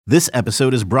This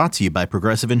episode is brought to you by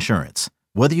Progressive Insurance.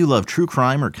 Whether you love true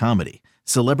crime or comedy,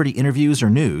 celebrity interviews or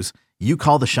news, you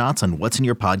call the shots on what's in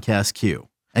your podcast queue.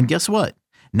 And guess what?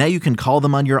 Now you can call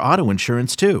them on your auto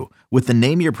insurance too with the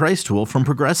Name Your Price tool from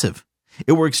Progressive.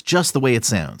 It works just the way it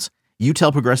sounds. You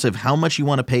tell Progressive how much you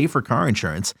want to pay for car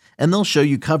insurance, and they'll show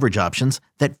you coverage options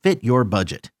that fit your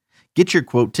budget. Get your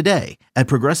quote today at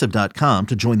Progressive.com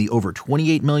to join the over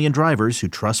 28 million drivers who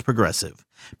trust Progressive.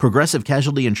 Progressive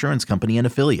Casualty Insurance Company and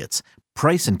Affiliates.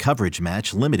 Price and coverage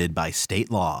match limited by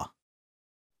state law.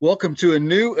 Welcome to a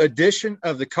new edition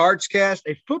of the Cards Cast,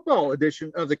 a football edition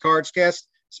of the Cards Cast,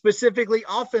 specifically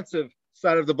offensive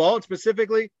side of the ball and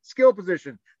specifically skill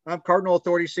position. I'm Cardinal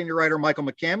Authority senior writer Michael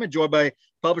McCammon, joined by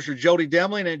publisher Jody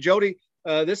Demling. And Jody,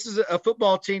 this is a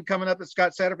football team coming up that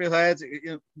Scott Satterfield has.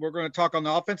 We're going to talk on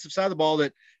the offensive side of the ball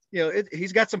that,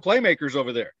 he's got some playmakers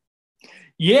over there.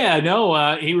 Yeah,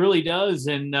 no, he really does.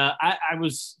 And I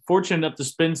was fortunate enough to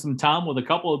spend some time with a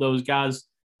couple of those guys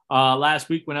last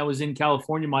week when I was in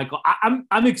California, Michael.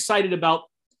 I'm excited about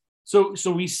so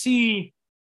we see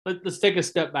let's take a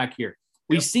step back here.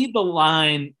 We see the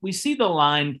line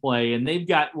play, and they've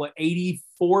got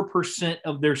 84%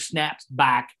 of their snaps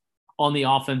back on the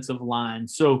offensive line.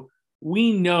 So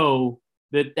we know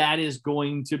that is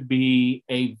going to be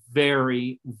a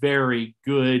very, very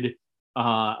good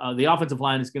the offensive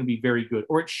line is going to be very good,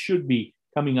 or it should be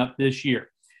coming up this year.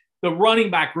 The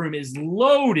running back room is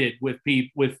loaded with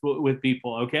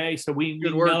people. Okay, so we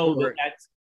know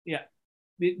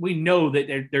we know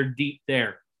that they're deep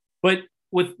there. But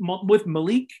with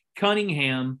Malik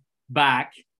Cunningham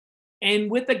back, and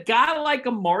with a guy like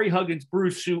Amari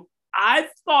Huggins-Bruce, who I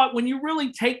thought, when you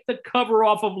really take the cover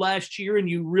off of last year and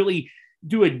you really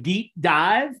do a deep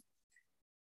dive,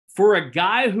 for a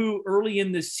guy who early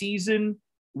in the season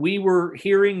we were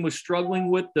hearing was struggling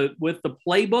with the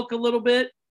playbook a little bit,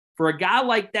 for a guy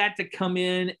like that to come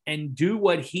in and do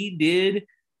what he did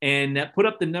and put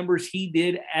up the numbers he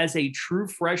did as a true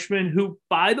freshman, who,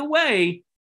 by the way,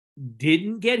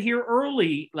 didn't get here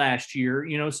early last year,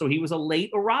 so he was a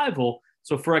late arrival.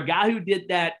 So for a guy who did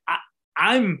that,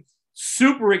 I'm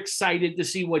super excited to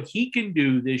see what he can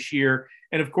do this year.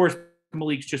 And of course,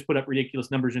 Malik's just put up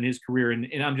ridiculous numbers in his career,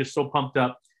 and I'm just so pumped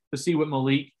up to see what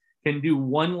Malik can do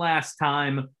one last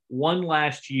time, one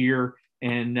last year,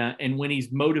 and when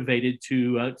he's motivated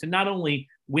to not only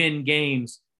win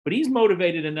games, but he's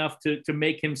motivated enough to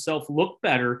make himself look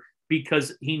better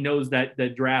because he knows that the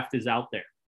draft is out there.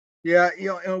 Yeah,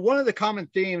 and one of the common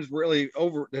themes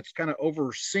that's kind of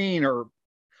overseen or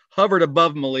hovered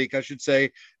above Malik, I should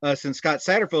say, since Scott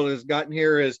Satterfield has gotten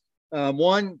here is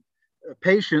one,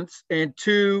 patience, and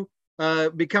two,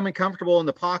 becoming comfortable in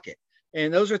the pocket.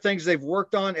 And those are things they've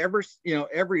worked on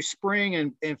every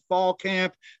spring and fall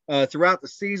camp throughout the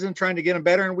season, trying to get him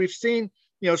better. And we've seen,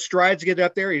 strides get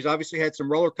up there. He's obviously had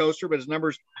some roller coaster, but his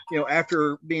numbers,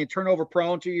 after being turnover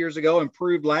prone 2 years ago,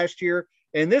 improved last year.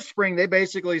 And this spring, they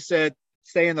basically said,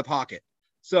 stay in the pocket.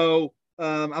 So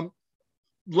I'm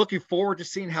looking forward to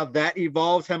seeing how that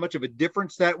evolves, how much of a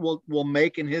difference that will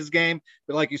make in his game.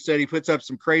 But like you said, he puts up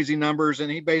some crazy numbers,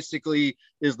 and he basically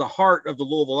is the heart of the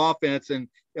Louisville offense. And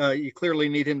you clearly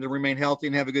need him to remain healthy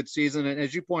and have a good season. And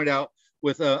as you point out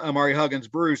with Amari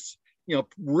Huggins-Bruce,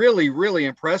 really, really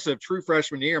impressive true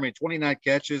freshman year. I mean, 29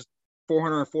 catches,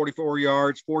 444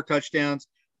 yards, 4 touchdowns.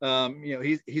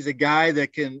 He's a guy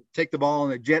that can take the ball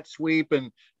on a jet sweep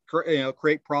and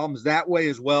create problems that way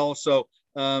as well. So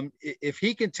if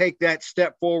he can take that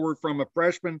step forward from a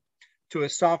freshman to a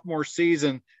sophomore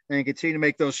season and continue to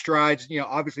make those strides,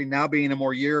 obviously now being a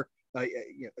more year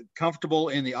comfortable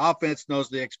in the offense, knows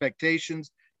the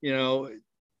expectations,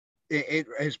 it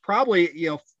is probably,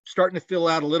 starting to fill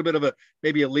out a little bit of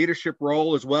maybe a leadership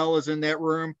role as well as in that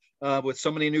room with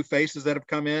so many new faces that have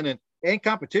come in and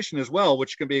competition as well,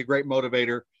 which can be a great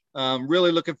motivator.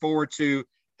 Really looking forward to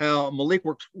how Malik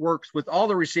works with all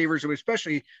the receivers, and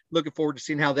especially looking forward to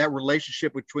seeing how that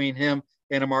relationship between him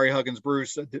and Amari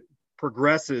Huggins-Bruce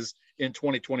progresses in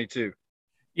 2022.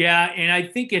 Yeah, and I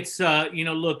think it's,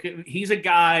 look, he's a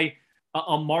guy,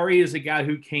 Amari is a guy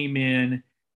who came in,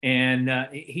 and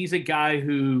he's a guy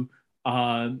who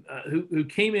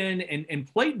came in and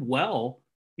played well.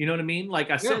 You know what I mean?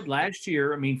 Like I said, last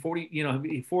year,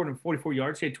 444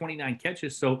 yards, he had 29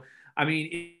 catches. So,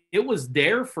 it was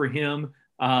there for him.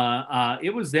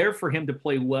 It was there for him to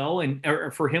play well, and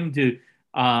or for him to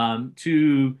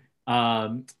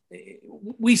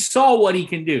we saw what he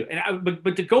can do. And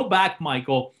but to go back,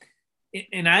 Michael,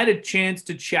 and I had a chance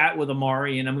to chat with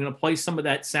Amari, and I'm going to play some of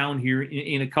that sound here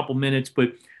in a couple minutes.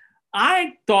 But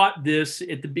I thought this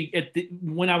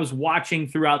when I was watching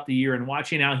throughout the year and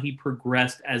watching how he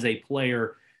progressed as a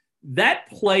player, that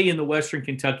play in the Western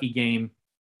Kentucky game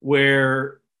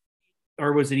or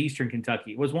was it Eastern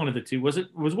Kentucky? It was one of the two. It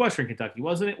was Western Kentucky,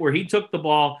 wasn't it? Where he took the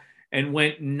ball and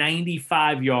went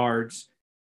 95 yards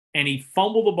and he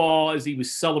fumbled the ball as he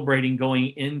was celebrating going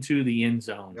into the end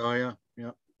zone. Oh, yeah.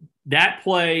 Yeah. That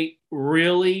play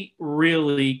really,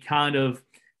 really kind of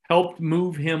helped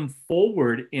move him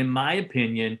forward, in my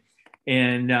opinion,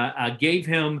 and gave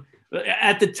him,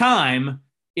 at the time,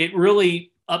 it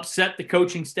really upset the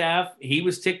coaching staff. He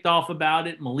was ticked off about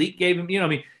it. Malik gave him,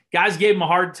 guys gave him a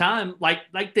hard time, like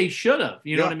they should have.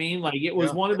 You know what I mean? Like it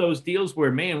was one of those deals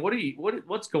where, man,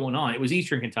 what's going on? It was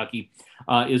Eastern Kentucky,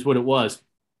 is what it was,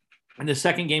 in the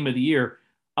second game of the year.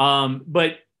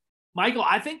 But Michael,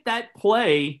 I think that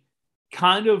play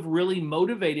kind of really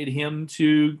motivated him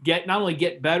to not only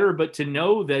get better, but to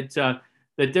know that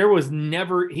that he was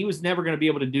never going to be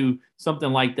able to do something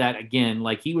like that again.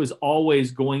 Like he was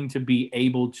always going to be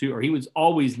able to, or he was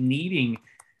always needing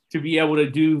to be able to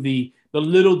do the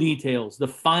little details, the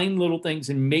fine little things,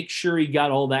 and make sure he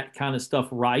got all that kind of stuff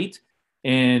right.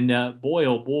 And boy,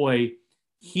 oh boy,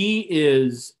 he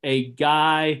is a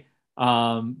guy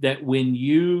that when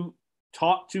you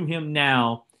talk to him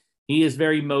now, he is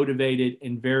very motivated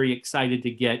and very excited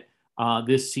to get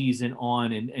this season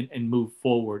on and move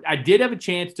forward. I did have a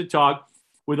chance to talk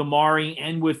with Amari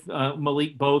and with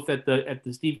Malik both at the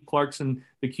Steve Clarkson,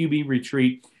 the QB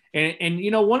retreat. And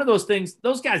one of those things,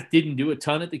 those guys didn't do a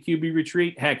ton at the QB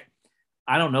retreat. Heck,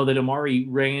 I don't know that Amari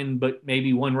ran but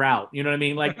maybe one route. You know what I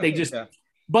mean? Like they just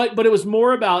but it was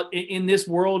more about in this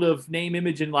world of name,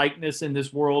 image, and likeness, in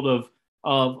this world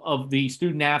of the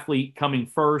student athlete coming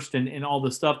first and all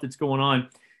the stuff that's going on.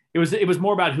 It was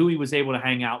more about who he was able to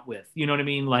hang out with. You know what I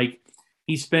mean? Like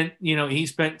he spent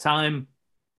time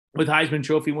with Heisman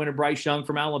Trophy winner Bryce Young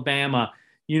from Alabama.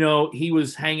 He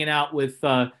was hanging out with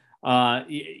Jordan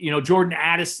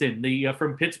Addison,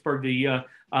 from Pittsburgh,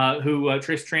 who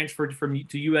transferred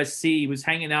to USC. He was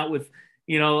hanging out with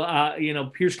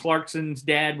Pierce Clarkson's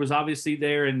dad was obviously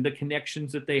there, and the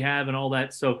connections that they have and all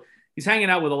that. So he's hanging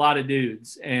out with a lot of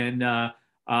dudes, and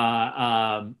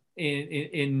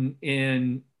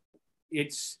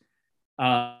it's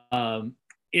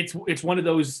one of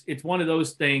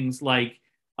those things. Like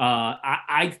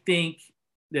I think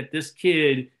that this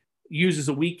kid uses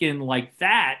a weekend like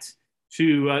that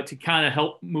to kind of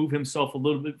help move himself a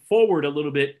little bit forward, a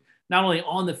little bit, not only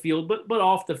on the field but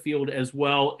off the field as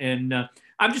well. And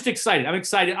I'm just excited.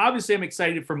 Obviously, I'm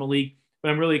excited for Malik, but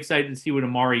I'm really excited to see what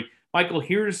Amari. Michael,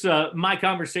 here's my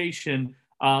conversation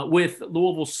with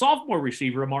Louisville sophomore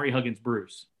receiver Amari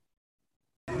Huggins-Bruce.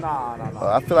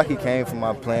 I feel like he came from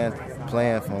my plan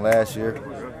from last year,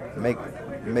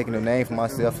 making a name for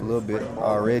myself a little bit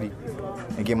already,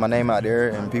 and get my name out there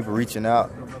and people reaching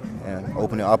out and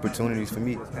opening opportunities for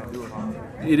me.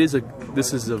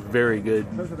 This is a very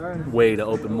good way to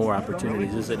open more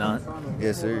opportunities, is it not?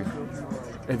 Yes, sir.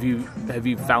 Have you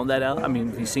found that out? I mean,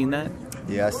 have you seen that?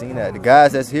 Yeah, I've seen that. The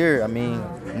guys that's here,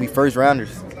 we first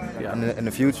rounders in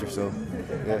the future. So,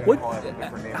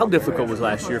 yeah. How difficult was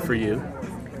last year for you?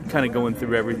 Kind of going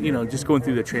through just going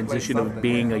through the transition of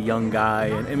being a young guy,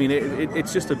 and I mean,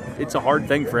 it's a hard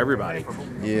thing for everybody.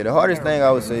 Yeah, the hardest thing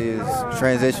I would say is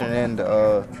transitioning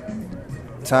into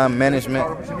time management,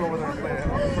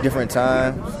 different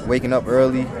times, waking up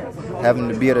early, having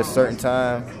to be at a certain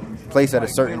time, place at a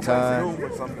certain time.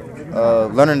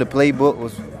 Learning the playbook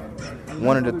was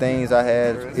one of the things I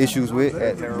had issues with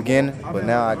at the beginning, but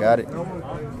now I got it.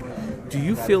 Do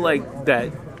you feel like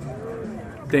that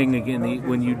thing again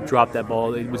when you dropped that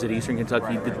ball, it was at Eastern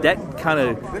Kentucky, did that kind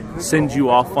of send you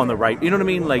off on the right? You know what I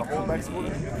mean? Like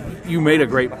you made a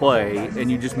great play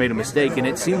and you just made a mistake, and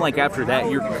it seemed like after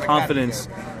that your confidence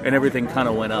and everything kind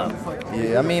of went up.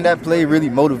 Yeah, that play really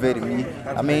motivated me.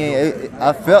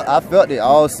 I felt it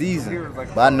all season,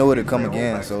 but I know it'll come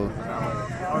again. So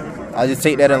I just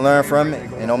take that and learn from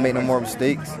it and don't make no more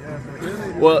mistakes.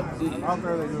 Well,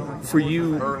 for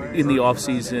you in the off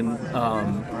season,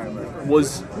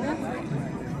 was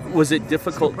it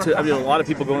difficult to? A lot of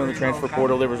people going in the transfer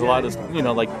portal. There was a lot of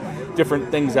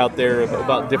different things out there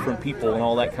about different people and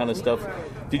all that kind of stuff.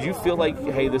 Did you feel like,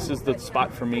 hey, this is the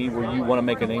spot for me where you want to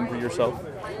make a name for yourself?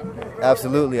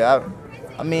 Absolutely.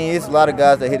 It's a lot of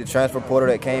guys that hit the transfer portal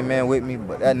that came in with me,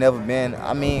 but that never been.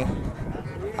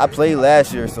 I played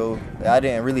last year, so I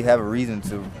didn't really have a reason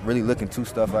to really look into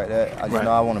stuff like that. I just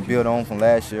know I want to build on from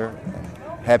last year.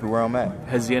 Happy where I'm at.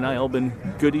 Has the NIL been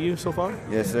good to you so far?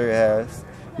 Yes, sir, it has.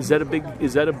 Is that a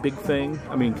big thing?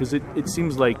 Because it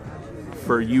seems like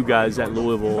for you guys at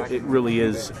Louisville, it really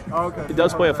is. It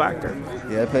does play a factor.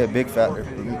 Yeah, it plays a big factor.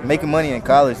 Making money in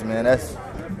college, man, that's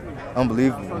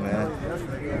unbelievable, man.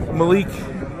 Malik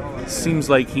seems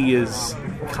like he is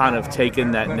kind of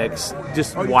taken that next,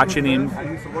 just watching him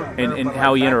and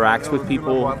how he interacts with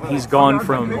people. He's gone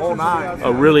from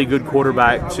a really good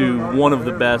quarterback to one of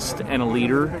the best and a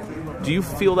leader. Do you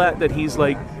feel that he's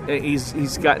like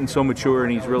he's gotten so mature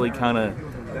and he's really kind of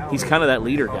that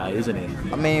leader guy, isn't he?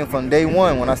 I mean, from day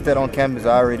one when I stepped on campus,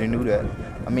 I already knew that.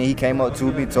 I mean, he came up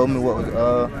to me, told me what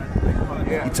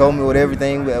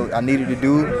everything I needed to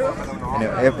do. And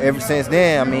ever since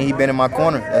then, I mean, he been in my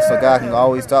corner. That's a guy I can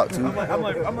always talk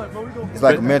to. He's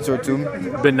like a mentor to me.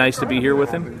 Been nice to be here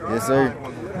with him. Yes, sir.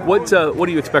 What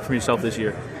do you expect from yourself this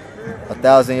year?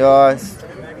 1,000 yards,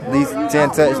 at least 10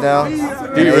 touchdowns.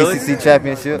 Do you really? ACC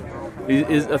championship.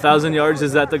 Is 1,000 yards?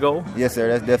 Is that the goal? Yes, sir.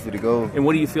 That's definitely the goal. And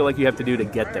what do you feel like you have to do to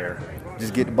get there?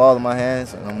 Just get the ball in my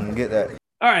hands, and I'm gonna get that.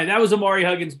 All right, that was Amari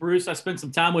Huggins, Bruce. I spent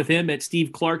some time with him at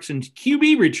Steve Clarkson's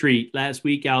QB retreat last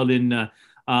week out in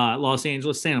Los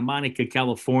Angeles, Santa Monica,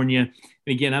 California.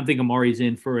 And again, I think Amari's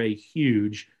in for a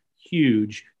huge,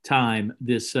 huge time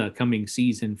this coming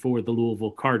season for the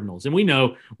Louisville Cardinals. And we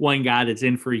know one guy that's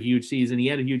in for a huge season. He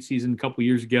had a huge season a couple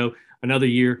years ago, another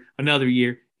year.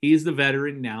 He's the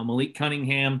veteran now. Malik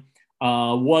Cunningham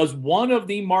was one of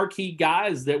the marquee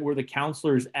guys that were the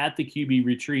counselors at the QB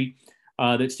retreat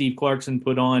that Steve Clarkson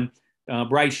put on.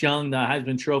 Bryce Young, the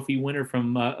Heisman Trophy winner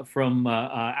from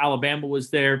Alabama, was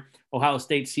there. Ohio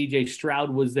State C.J. Stroud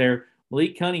was there.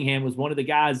 Malik Cunningham was one of the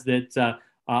guys that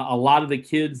a lot of the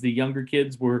kids, the younger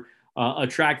kids, were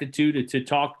attracted to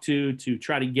talk to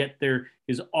try to get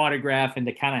his autograph and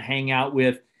to kind of hang out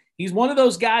with. He's one of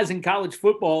those guys in college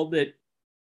football that,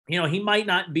 he might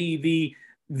not be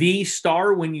the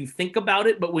star when you think about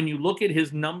it, but when you look at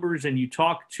his numbers and you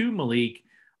talk to Malik,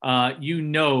 you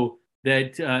know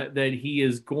that he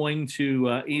is going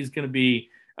to be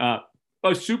a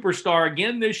superstar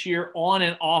again this year on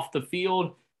and off the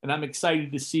field. And I'm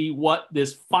excited to see what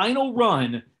this final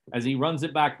run, as he runs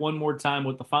it back one more time,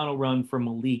 what the final run for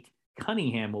Malik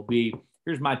Cunningham will be.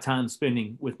 Here's my time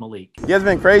spending with Malik. Yeah, it's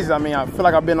been crazy. I mean, I feel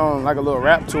like I've been on like a little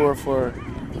rap tour for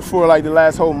like the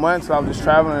last whole month. So I was just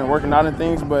traveling and working out and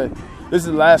things, but this is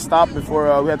the last stop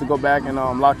before we have to go back and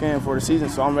lock in for the season.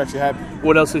 So I'm actually happy.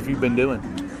 What else have you been doing?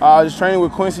 Just training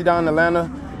with Quincy down in Atlanta.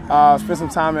 Spent some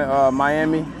time at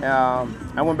Miami.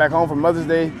 I went back home for Mother's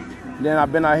Day. Then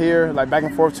I've been out here, like back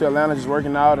and forth to Atlanta, just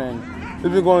working out, and it's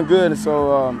been going good.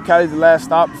 So Cali's the last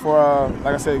stop before,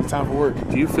 like I said, it's time for work.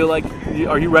 Do you feel like,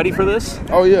 are you ready for this?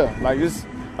 Oh yeah, like this.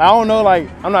 I don't know, like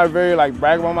I'm not very like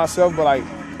brag about myself, but like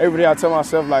every day I tell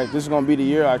myself like this is gonna be the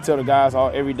year. I tell the guys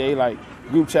every day, like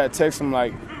group chat, text them,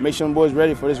 like make sure them boys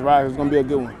ready for this ride. It's gonna be a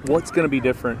good one. What's gonna be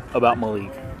different about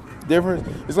Malik? Different?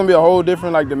 It's gonna be a whole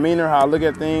different like demeanor, how I look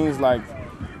at things, like.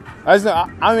 I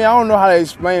don't know how to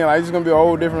explain it. Like, it's gonna be a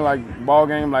whole different like ball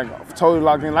game, like totally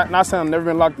locked in. Like, not saying I've never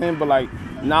been locked in, but like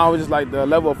now it's just like the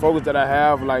level of focus that I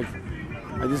have, like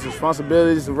just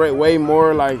responsibilities, way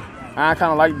more. Like I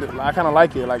kind of like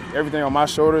it, like everything on my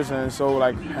shoulders, and so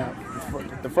like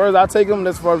the further I take them,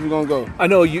 that's as far as we're gonna go. I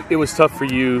know it was tough for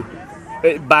you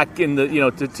back in the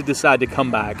to decide to come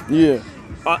back. Yeah.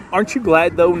 Aren't you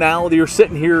glad, though, now that you're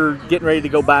sitting here getting ready to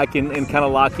go back and kind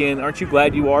of lock in? Aren't you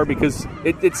glad you are? Because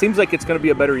it seems like it's going to be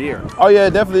a better year. Oh, yeah,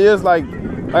 it definitely is. Like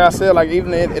I said, like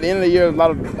even at the end of the year, a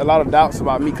lot of doubts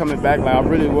about me coming back. Like I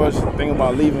really was thinking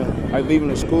about leaving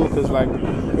the school because, like,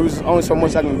 it was only so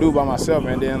much I can do by myself.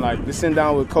 And then, like, just sitting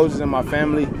down with coaches and my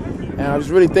family, and I was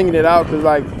really thinking it out because,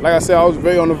 like I said, I was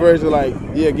very on the verge of,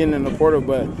 getting in the portal.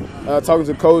 But talking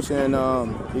to the coach and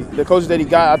the coaches that he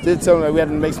got, I did tell him that we had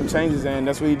to make some changes, and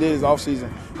that's what he did his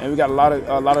offseason. And we got a lot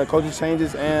of coaching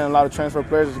changes and a lot of transfer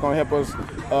players that's going to help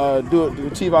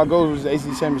us achieve our goals, which is the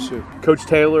ACC championship. Coach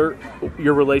Taylor,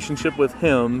 your relationship with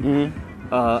him,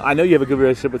 mm-hmm. I know you have a good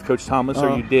relationship with Coach Thomas,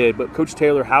 or you did, but Coach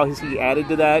Taylor, how has he added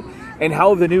to that? And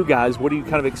how have the new guys, what do you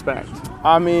kind of expect?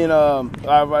 I mean,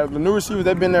 the new receivers,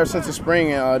 they've been there since the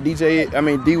spring, and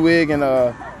D-Wig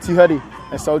and T. Huddy.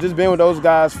 And so just being with those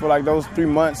guys for like those 3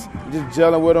 months, just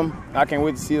gelling with them, I can't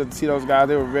wait to see those guys.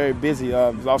 They were very busy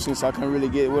offseason, so I couldn't really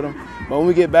get with them. But when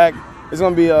we get back, it's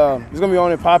gonna be on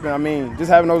and popping. I mean, just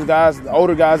having those guys, the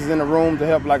older guys, is in the room to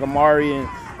help, like Amari and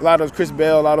a lot of those Chris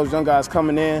Bell, a lot of those young guys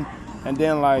coming in, and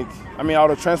then all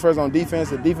the transfers on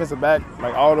defense, the defensive back,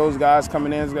 like all those guys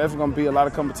coming in, that's gonna be a lot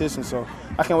of competition. So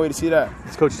I can't wait to see that.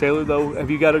 Is Coach Taylor, though,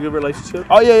 have you got a good relationship?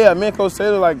 Oh, yeah. Me and Coach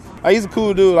Taylor, he's a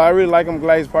cool dude. I really like him.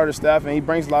 Glad he's part of the staff, and he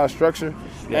brings a lot of structure,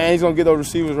 and he's going to get those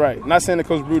receivers right. Not saying that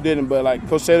Coach Brew didn't, but,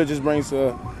 Coach Taylor just brings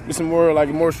some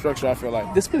more structure, I feel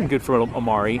like. This has been good for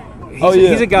Amari.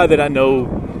 He's a guy that I know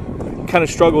kind of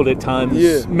struggled at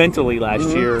times mentally last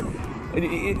year.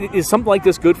 Is something like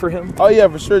this good for him? Oh, yeah,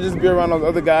 for sure. Just be around those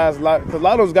other guys. Because a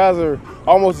lot of those guys are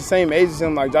almost the same age as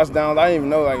him, like Josh Downs. I didn't even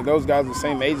know, like, those guys are the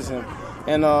same age as him.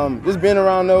 And just being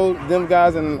around them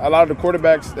guys and a lot of the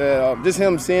quarterbacks, just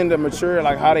him seeing the mature,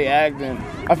 like, how they act. And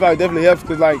I feel like it definitely helps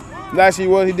because, like, last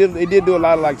year he did do a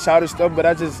lot of, like, childish stuff, but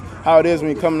that's just how it is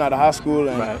when you're coming out of high school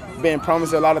and being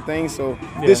promised a lot of things. So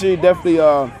this year, he definitely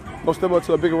going to step up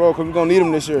to a bigger role because we're going to need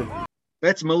him this year.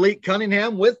 That's Malik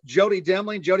Cunningham with Jody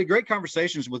Demling. Jody, great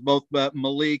conversations with both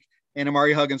Malik and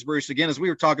Amari Huggins-Bruce. Again, as we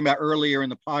were talking about earlier in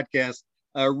the podcast,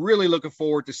 really looking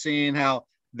forward to seeing how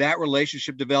that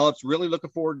relationship develops. Really looking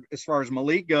forward, as far as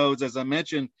Malik goes, as I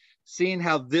mentioned, seeing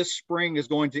how this spring is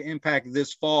going to impact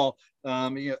this fall.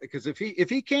 Because if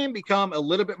he can become a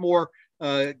little bit more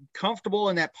comfortable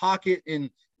in that pocket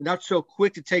and not so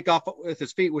quick to take off with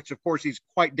his feet, which of course he's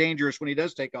quite dangerous when he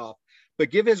does take off,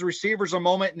 but give his receivers a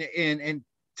moment and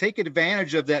take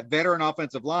advantage of that veteran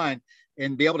offensive line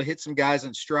and be able to hit some guys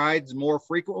in strides more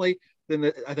frequently,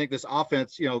 then I think this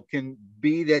offense, can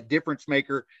be that difference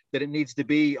maker that it needs to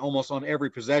be almost on every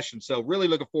possession. So really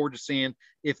looking forward to seeing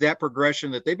if that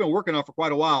progression that they've been working on for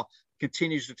quite a while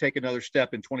continues to take another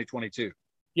step in 2022.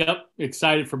 Yep.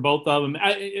 Excited for both of them.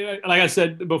 Like I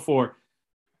said before,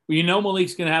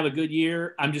 Malik's going to have a good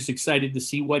year. I'm just excited to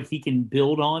see what he can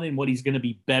build on and what he's going to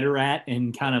be better at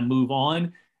and kind of move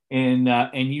on. And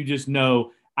you just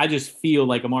know, I just feel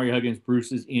like Amari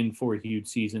Huggins-Bruce is in for a huge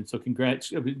season. So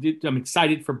congrats. I'm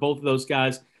excited for both of those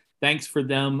guys. Thanks for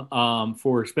them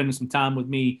for spending some time with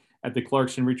me at the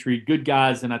Clarkson Retreat. Good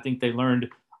guys. And I think they learned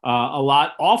a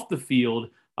lot off the field,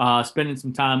 spending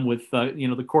some time with,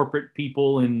 the corporate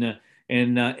people and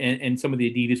some of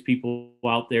the Adidas people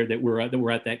out there that were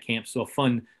at that camp. So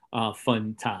a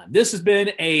fun time. This has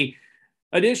been a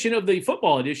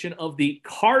football edition of the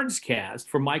Cards Cast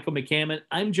from Michael McCammon.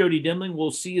 I'm Jody Demling. We'll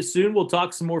see you soon. We'll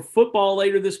talk some more football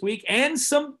later this week and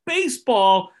some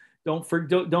baseball. Don't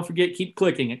forget, keep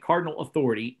clicking at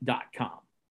CardinalAuthority.com.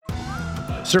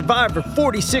 Survivor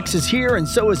 46 is here, and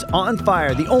so is On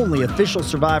Fire, the only official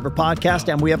Survivor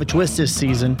podcast, and we have a twist this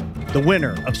season. The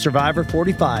winner of Survivor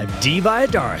 45, Dee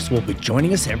Valladares, will be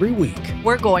joining us every week.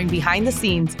 We're going behind the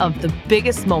scenes of the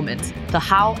biggest moments, the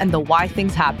how and the why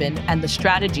things happen, and the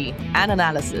strategy and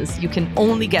analysis you can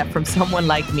only get from someone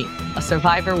like me, a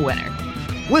Survivor winner.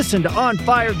 Listen to On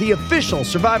Fire, the official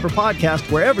Survivor podcast,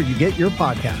 wherever you get your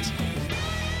podcasts.